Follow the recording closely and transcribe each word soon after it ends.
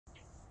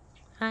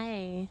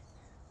Hi,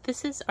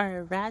 this is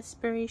our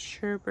Raspberry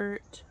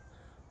Serbert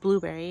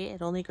blueberry.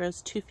 It only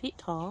grows 2 feet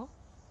tall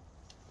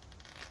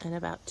and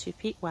about 2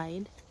 feet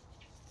wide.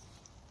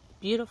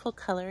 Beautiful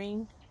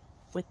coloring.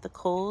 With the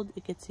cold,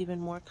 it gets even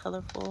more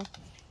colorful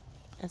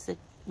as the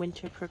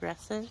winter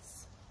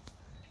progresses.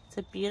 It's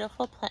a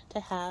beautiful plant to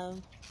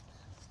have.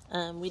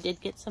 We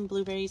did get some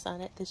blueberries on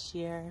it this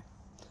year.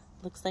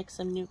 Looks like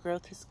some new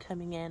growth is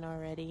coming in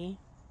already.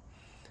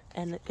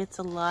 And it gets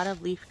a lot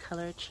of leaf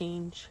color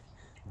change.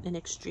 In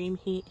extreme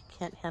heat, it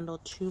can't handle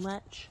too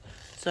much,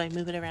 so I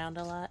move it around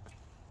a lot.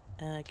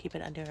 Keep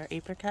it under our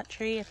apricot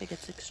tree if it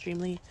gets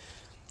extremely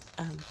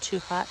too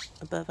hot,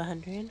 above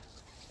 100.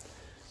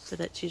 So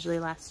that usually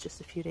lasts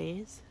just a few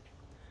days.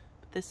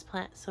 But this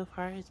plant so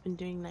far has been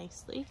doing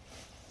nicely,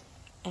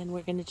 and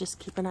we're going to just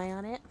keep an eye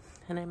on it.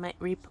 And I might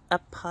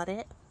pot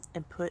it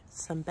and put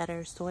some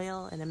better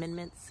soil and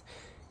amendments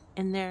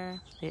in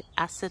there. The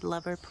acid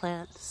lover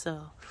plant,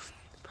 so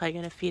probably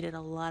going to feed it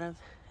a lot of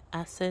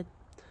acid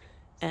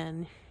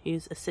and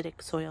use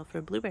acidic soil for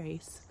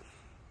blueberries.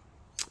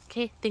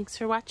 Okay, thanks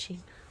for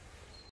watching.